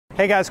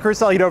Hey guys,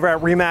 Chris Elliott over at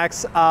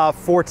Remax.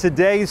 For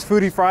today's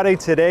Foodie Friday,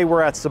 today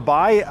we're at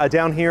Sabia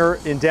down here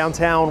in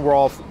downtown. We're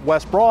off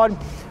West Broad.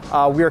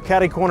 We are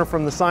catty corner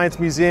from the Science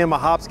Museum, a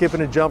hop, skip,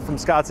 and a jump from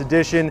Scott's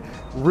Addition.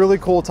 Really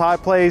cool Thai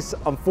place.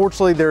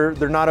 Unfortunately,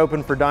 they're not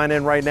open for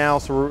dine-in right now,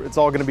 so it's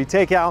all gonna be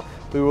takeout.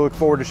 We will look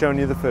forward to showing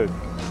you the food.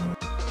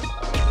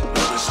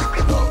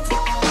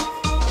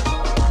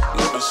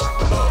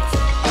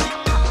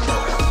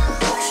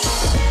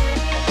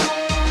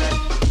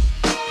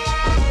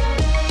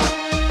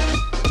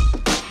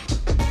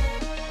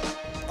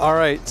 All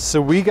right,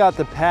 so we got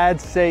the pad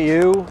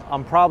seiyu.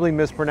 I'm probably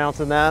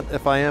mispronouncing that.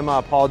 If I am, I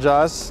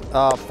apologize.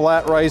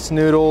 Flat rice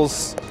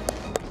noodles,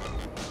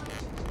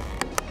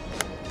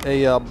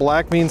 a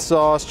black bean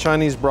sauce,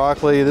 Chinese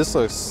broccoli. This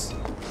looks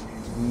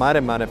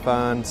mighty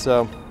fine.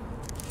 So,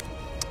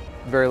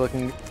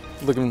 looking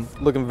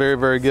very,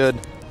 very good.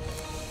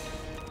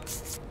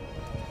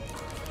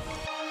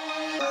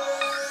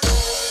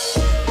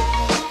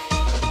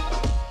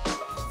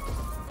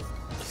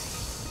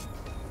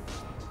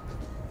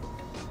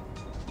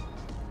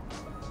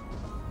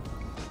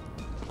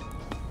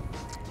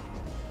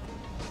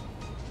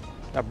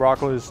 That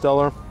broccoli is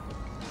stellar.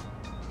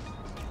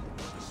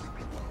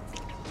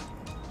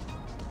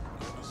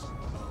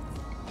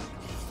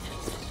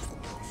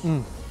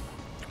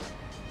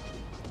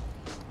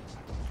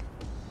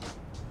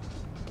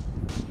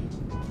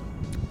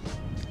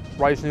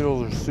 Rice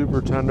noodles are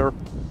super tender.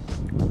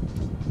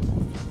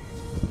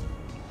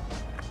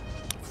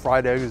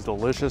 Fried egg is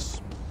delicious.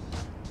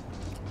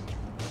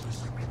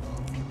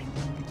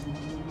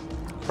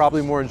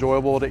 Probably more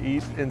enjoyable to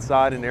eat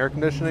inside in air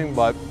conditioning,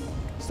 but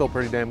still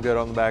pretty damn good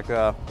on the back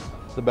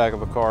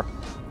of a car.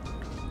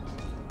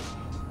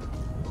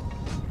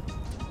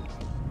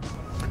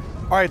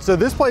 All right, so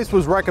this place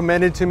was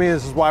recommended to me.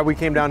 This is why we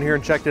came down here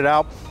and checked it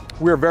out.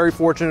 We are very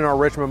fortunate in our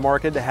Richmond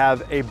market to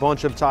have a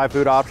bunch of Thai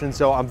food options.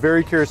 So I'm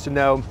very curious to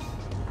know,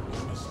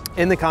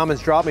 in the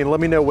comments, drop me and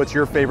let me know what's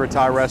your favorite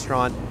Thai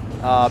restaurant.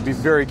 Be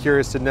very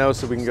curious to know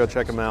so we can go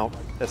check them out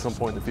at some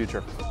point in the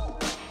future.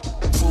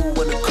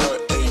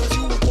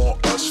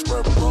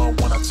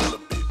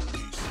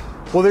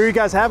 Well, there you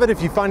guys have it.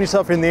 If you find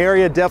yourself in the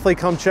area, definitely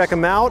come check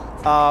them out.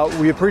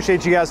 We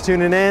appreciate you guys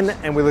tuning in,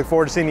 and we look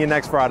forward to seeing you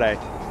next Friday.